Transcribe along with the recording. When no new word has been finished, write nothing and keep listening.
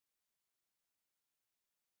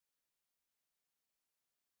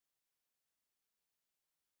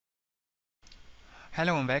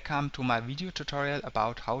Hello and welcome to my video tutorial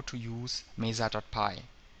about how to use mesa.py.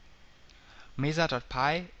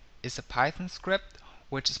 Mesa.py is a Python script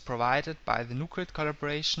which is provided by the NuGrid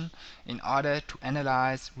collaboration in order to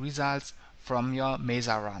analyze results from your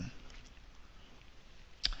Mesa run.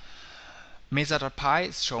 Mesa.py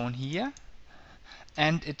is shown here,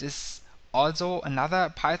 and it is also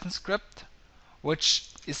another Python script which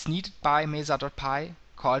is needed by mesa.py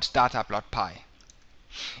called data.py.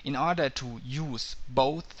 In order to use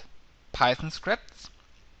both Python scripts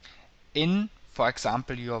in, for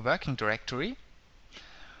example, your working directory,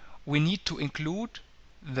 we need to include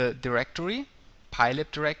the directory,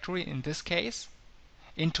 pylib directory in this case,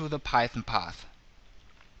 into the Python path.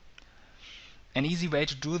 An easy way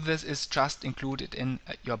to do this is just include it in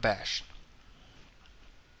your bash.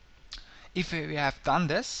 If we have done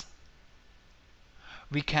this,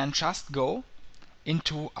 we can just go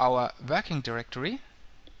into our working directory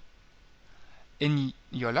in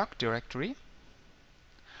your log directory,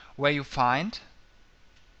 where you find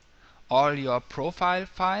all your profile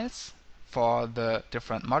files for the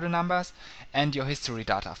different model numbers and your history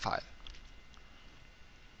data file.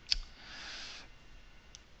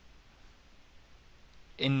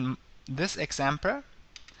 In this example,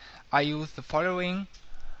 I use the following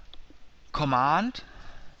command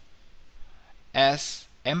as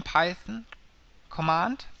mpython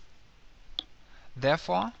command.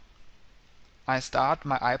 Therefore, I start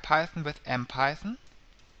my IPython with mpython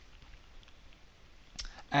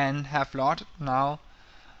and have loaded now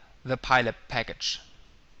the pylib package.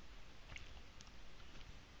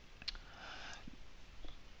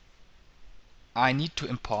 I need to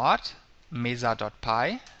import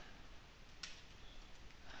mesa.py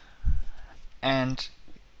and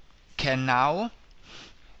can now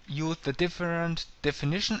use the different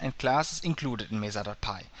definition and classes included in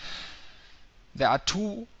mesa.py. There are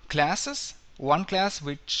two classes, one class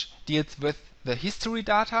which deals with the history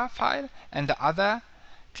data file and the other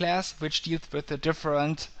class which deals with the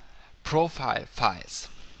different profile files.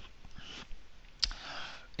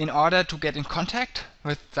 In order to get in contact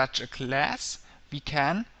with such a class, we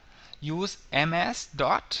can use ms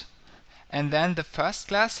dot and then the first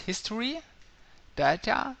class history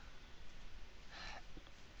data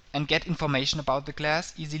and get information about the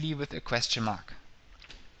class easily with a question mark.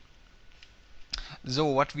 So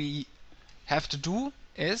what we have to do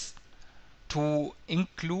is to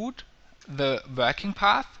include the working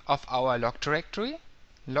path of our logs directory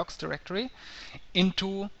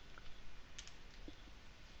into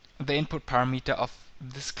the input parameter of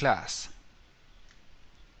this class.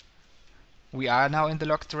 We are now in the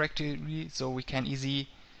logs directory, so we can easily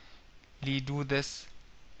do this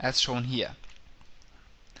as shown here.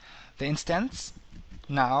 The instance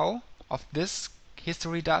now of this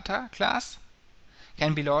history data class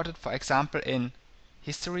can be loaded, for example, in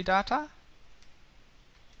history data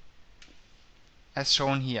as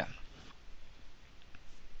shown here.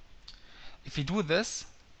 If we do this,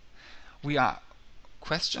 we are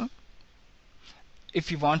questioned if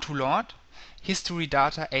we want to load history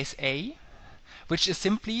data as A, which is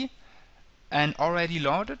simply an already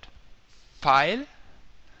loaded file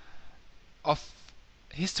of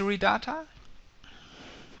history data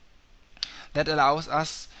that allows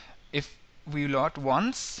us, if we load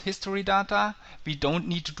once history data, we don't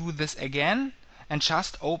need to do this again and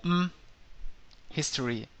just open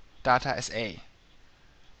history data as A.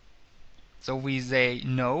 So we say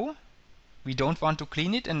no, we don't want to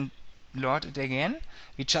clean it and load it again.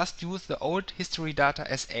 We just use the old history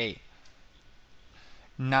data as A.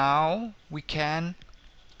 Now we can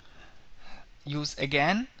use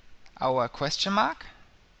again our question mark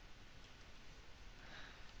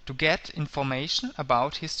to get information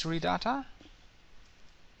about history data,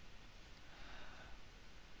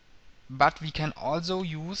 but we can also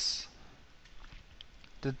use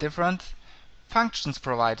the different functions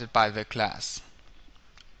provided by the class.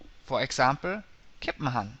 For example,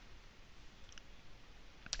 Kippenhahn,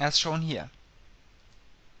 as shown here.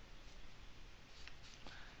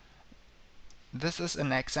 This is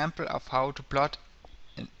an example of how to plot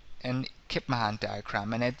an Kippenhahn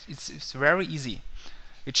diagram, and it's very easy.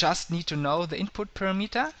 We just need to know the input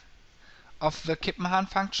parameter of the Kippenhahn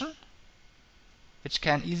function, which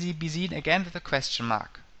can easily be seen again with a question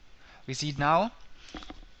mark. We see now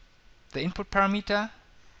the input parameter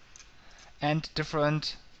and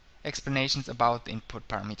different explanations about the input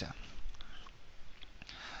parameter.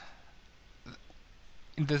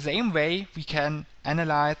 In the same way, we can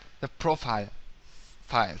analyze the profile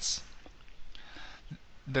files.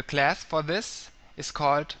 The class for this is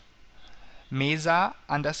called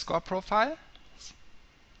mesa_profile.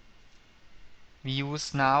 We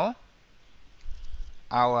use now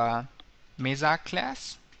our mesa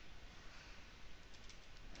class,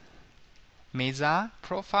 mesa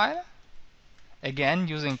profile, again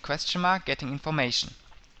using question mark, getting information.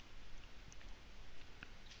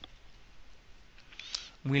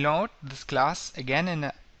 We load this class again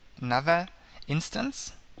in another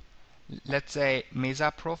instance, let's say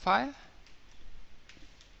mesa profile,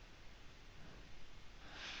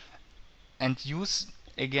 and use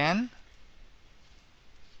again,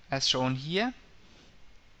 as shown here,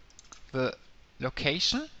 the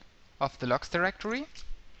location of the logs directory,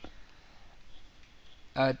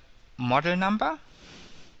 a model number,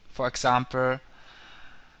 for example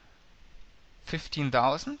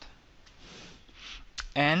 15,000,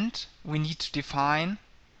 and we need to define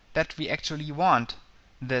that we actually want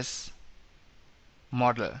this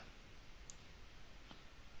model.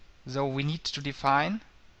 So we need to define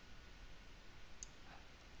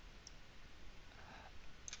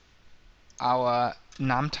our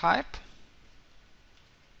num type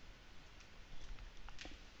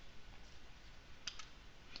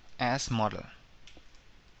as model.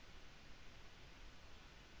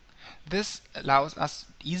 This allows us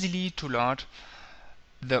easily to load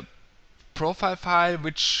the profile file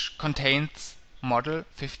which contains model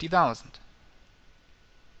 50,000.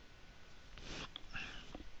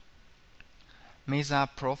 Mesa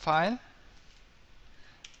profile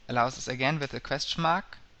allows us again with a question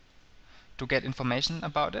mark to get information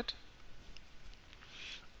about it,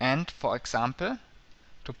 and for example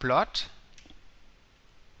to plot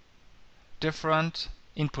different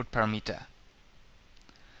input parameter.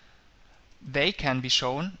 They can be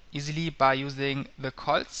shown easily by using the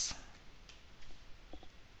cols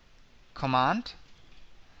command,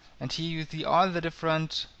 and here you see all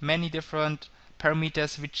the many different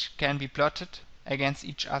parameters which can be plotted against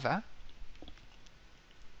each other.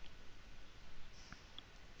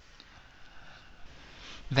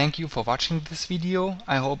 Thank you for watching this video.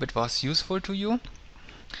 I hope it was useful to you.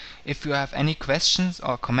 If you have any questions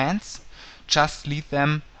or comments, just leave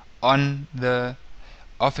them on the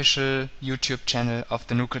official YouTube channel of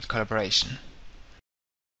the NuGrid collaboration.